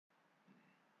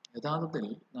യഥാർത്ഥത്തിൽ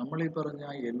നമ്മൾ ഈ പറഞ്ഞ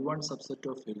L1 സബ്സെറ്റ്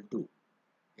ഓഫ് L2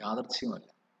 യാദൃച്ഛികമല്ല.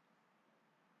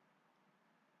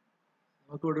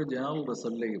 നമുക്കിവിടെ ജനറൽ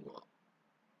റിസൾട്ടിലേക്ക് പോകാം.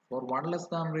 For 1 less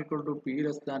than or equal to p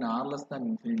less than r less than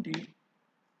infinity,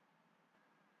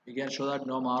 we can show that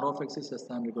norm r of x is less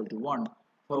than or equal to 1.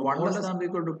 For 1 less than or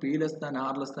equal to p less than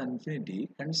r less than infinity,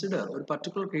 consider a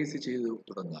particular case ചെയ്തു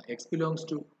തുടങ്ങുക. X belongs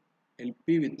to LP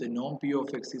with the norm p of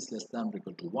x is less than or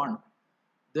equal to 1.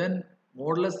 Then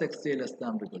modulus xj less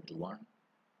than or equal to 1.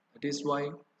 That is why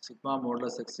sigma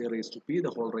modulus xj raised to p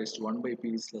the whole raised to 1 by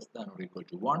p is less than or equal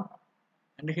to 1.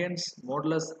 And hence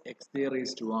modulus xj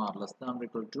raised to r less than or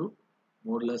equal to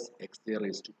modulus xj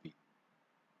raised to p.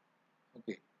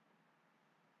 Okay.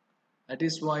 That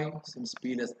is why since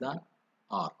p less than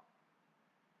r,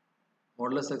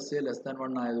 modulus xj less than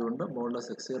 1 ആയതുകൊണ്ട് modulus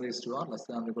xj raised to r less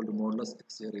than or equal to modulus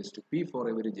xj raised to p for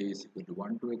every j is equal to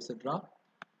 1, 2, etc.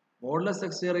 Modulus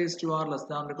xj raised to r less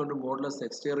than or equal to modulus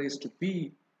xj raised to p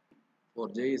for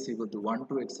j is equal to 1,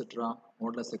 2, etc.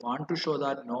 Modulus x. Want to show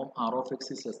that norm r of x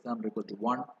is less than or equal to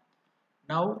 1.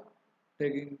 Now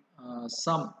taking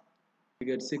sum, we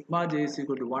get sigma j is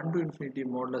equal to 1 to infinity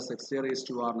modulus xj raised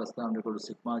to r less than or equal to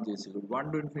sigma j is equal to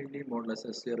 1 to infinity modulus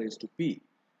xj raised to p.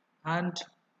 And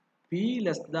p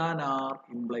less than r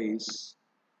implies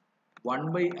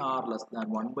 1 by r less than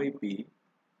 1 by p.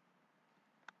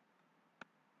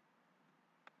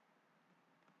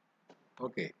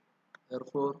 Okay,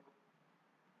 therefore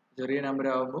ചെറിയ number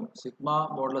ആകുമ്പോൾ sigma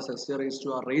modulus xj raised to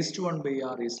r raised to 1 by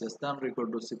r is less than or equal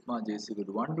to sigma j is equal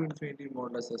to 1 to infinity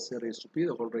modulus xj raised to p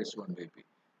the whole raised to 1 by p.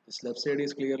 This left side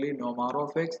is clearly norm r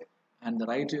of x and the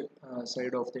right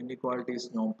side of the inequality is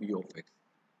norm p of x.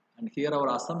 And here our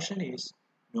assumption is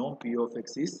norm p of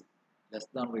x is less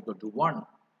than or equal to 1.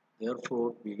 Therefore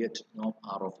we get norm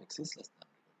r of x is less than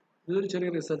or equal to 1. ഇതൊരു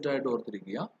ചെറിയ result ആയിട്ട്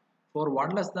ഓർത്തിരിക്കുക. For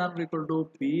 1 less than or equal to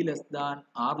p less than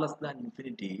r less than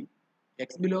infinity,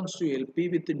 x belongs to LP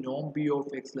with the norm p of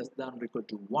x less than or equal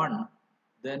to 1,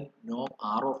 then norm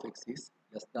r of x is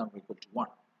less than or equal to 1.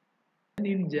 And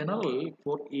in general,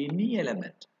 for any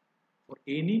element, for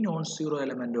any non-zero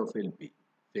element of LP,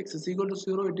 if x is equal to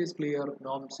 0, it is clear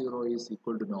norm 0 is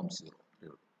equal to norm 0.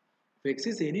 If x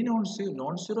is any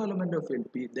non-zero element of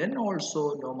LP, then also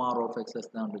norm r of x less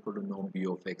than or equal to norm p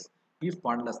of x if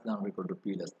 1 less than or equal to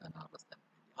p less than r less than.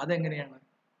 അതെങ്ങനെയാണ്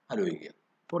ആലോചിക്കുക.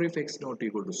 For if x not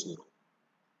equal to 0,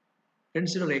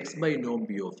 consider x by norm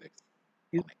p of x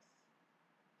is x.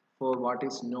 For what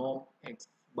is norm x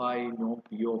by norm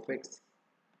p of x?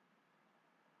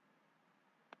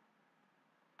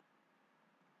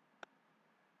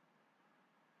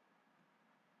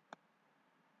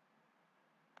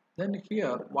 Then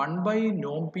here 1 by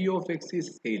norm p of x is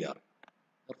scalar.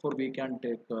 Therefore we can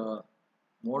take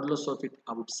modulus of it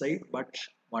outside, but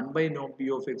 1 by norm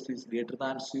p of x is greater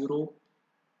than 0.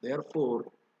 Therefore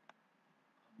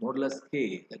modulus k,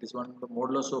 that is one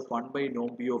modulus of 1 by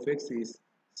norm p of x is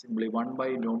simply 1 by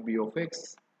norm p of x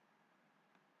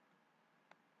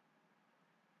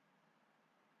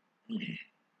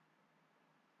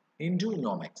into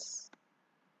norm x.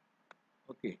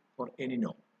 Okay, for any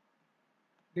norm.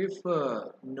 If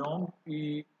norm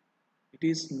p, it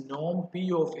is norm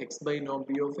p of x by norm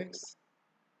p of x,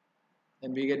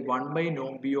 then we get 1 by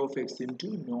norm p of x into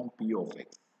norm p of x.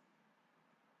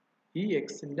 E x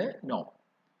in the norm.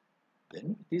 Then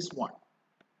it is 1.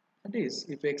 That is,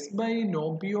 if x by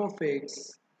norm p of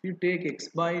x, if you take x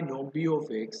by norm p of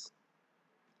x,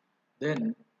 then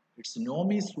its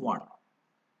norm is 1.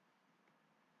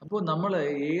 അപ്പോൾ നമ്മൾ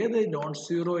ഏത് non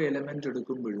zero element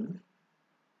എടുക്കുമ്പോഴും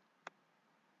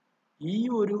ഈ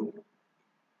ഒരു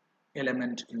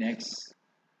element in X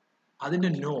അതിൻ്റെ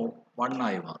നോം 1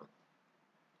 ആയി മാറും.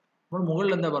 നമ്മൾ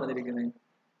മുകളിൽ എന്താ പറഞ്ഞിരിക്കുന്നത്?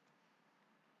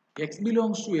 x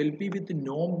belongs to LP with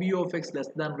norm b of x less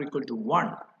than or equal to 1,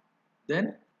 then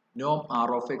norm r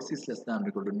of x is less than or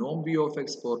equal to norm b of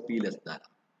x for p less than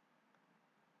r.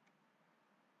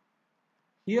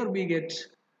 Here we get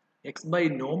x by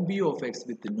norm b of x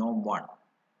with the norm 1.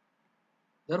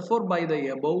 Therefore by the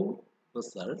above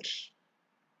result,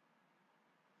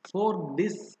 for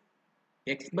this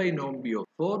x by norm b of,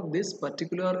 for this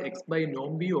particular x by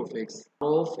norm b of x,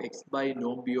 r of x by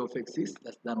norm b of x is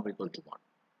less than or equal to 1.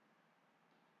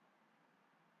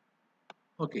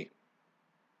 Okay,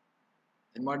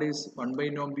 then what is 1 by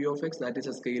norm b of x? That is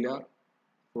a scalar,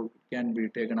 so it can be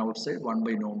taken outside 1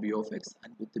 by norm b of x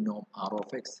and with the norm r of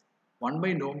x. 1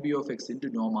 by norm b of x into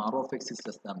norm r of x is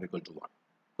less than or equal to 1.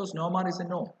 Because norm r is a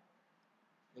norm,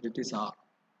 it is r.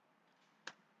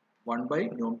 1 by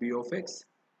norm b of x,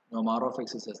 norm r of x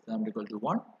is less than or equal to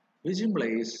 1, which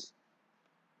implies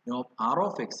norm r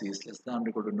of x is less than or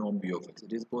equal to norm b of x.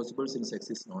 It is possible since x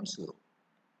is non-zero.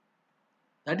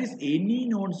 That is any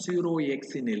non-zero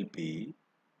x in LP,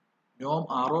 norm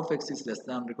R of x is less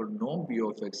than or equal to norm P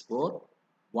of x for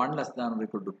 1 less than or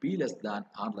equal to P less than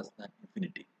R less than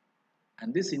infinity.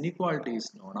 And this inequality is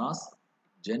known as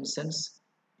Jensen's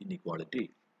inequality.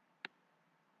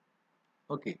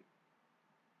 Okay.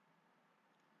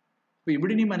 So,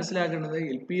 ഇവിടെ ഇനി മനസ്സിലാക്കേണ്ടത്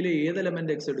L പിയിലെ ഏത്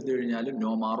element X എടുത്തു കഴിഞ്ഞാലും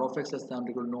നോം R of X less than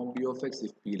equal Noam P of X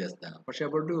if P less than. പക്ഷെ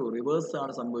അപ്പോൾ ഒരു റിവേഴ്സ്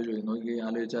ആണ് സംഭവിച്ചത്. നോക്കി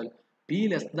ആലോചിച്ചാൽ പി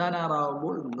ലെസ് ദാൻ ആർ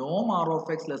ആകുമ്പോൾ നോം R of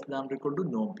X less than equal to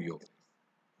Noam P of X.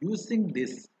 Using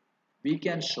this, we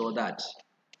can show that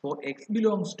for x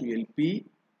belongs to LP,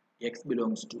 x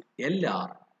belongs to LR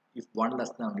if 1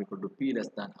 less than or equal to P less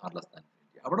than R less than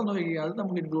infinity. അവിടെ നോക്കിയാൽ അത്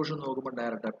നമുക്ക് inclusion നോക്കുമ്പോൾ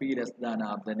direct P less than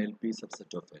R then LP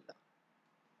subset of LR.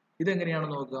 ഇതെങ്ങനെയാണ്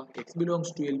നോക്കുക? x belongs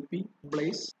to LP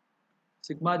implies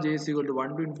sigma j is equal to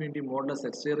 1 to infinity modulus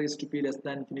x j raised to P less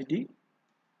than infinity.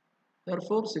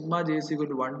 Therefore, sigma j is equal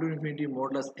to 1 to infinity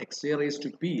modulus x j raised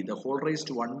to P, the whole raised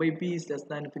to 1 by P is less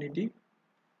than infinity.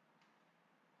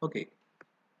 Okay,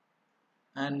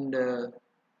 and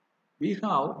we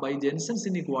have by Jensen's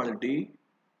inequality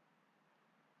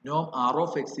norm R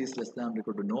of x is less than or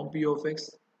equal to norm P of x.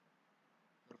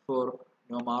 Therefore,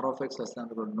 norm R of x less than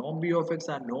or equal to norm B of x,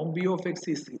 and norm B of x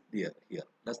is here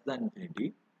less than infinity.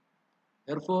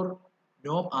 Therefore,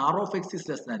 norm R of x is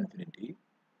less than infinity.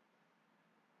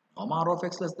 Norm R of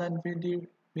x less than infinity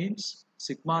means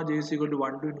sigma j is equal to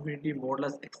 1 to infinity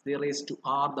modulus x j raised to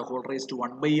R the whole raised to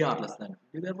 1 by R less than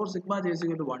infinity. Therefore, sigma j is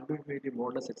equal to 1 to infinity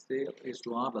modulus x j raised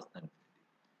to R less than infinity.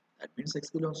 That means x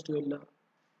belongs to LR.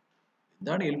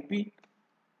 Then LP.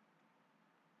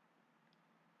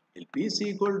 LP is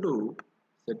equal to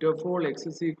set of all x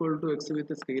is equal to x with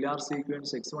a scalar sequence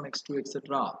x1, x2,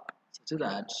 etc. such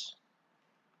that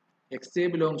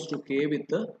xj belongs to k with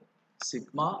the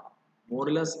sigma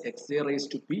modulus xj raised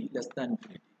to P less than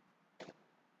infinity.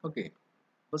 Okay.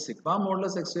 So, sigma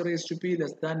modulus xj raised to P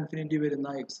less than infinity വരുന്ന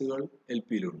xകൾ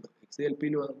LPയിലുണ്ട്. x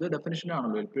LPയിൽ വന്നത് definition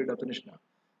ആണല്ലോ, LP definition ആണ്.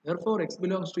 Therefore, x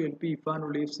belongs to LP if and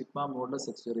only if sigma modulus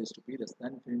xj raised to P less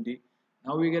than infinity.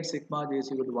 Now we get sigma j is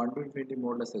equal to 1 to infinity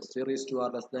modulus xj raised to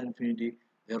R less than infinity.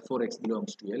 Therefore, x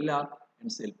belongs to LR,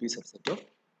 hence LP subset of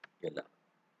LR.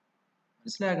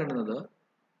 മനസ്സിലാക്കേണ്ടത്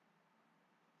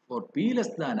for P less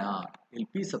than R,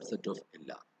 LP subset of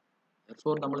LR.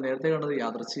 Therefore, നമ്മൾ നേരത്തെ കണ്ടത്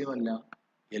യാദൃച്ഛികമല്ല,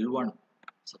 L1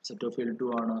 subset of L2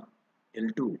 ആണ്,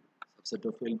 L2 subset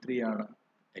of L3 ആണ്,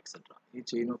 etc. ഈ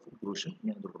chain of inclusion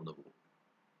ഇങ്ങനെ തുടർന്നു പോകും.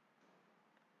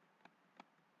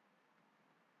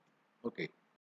 Okay.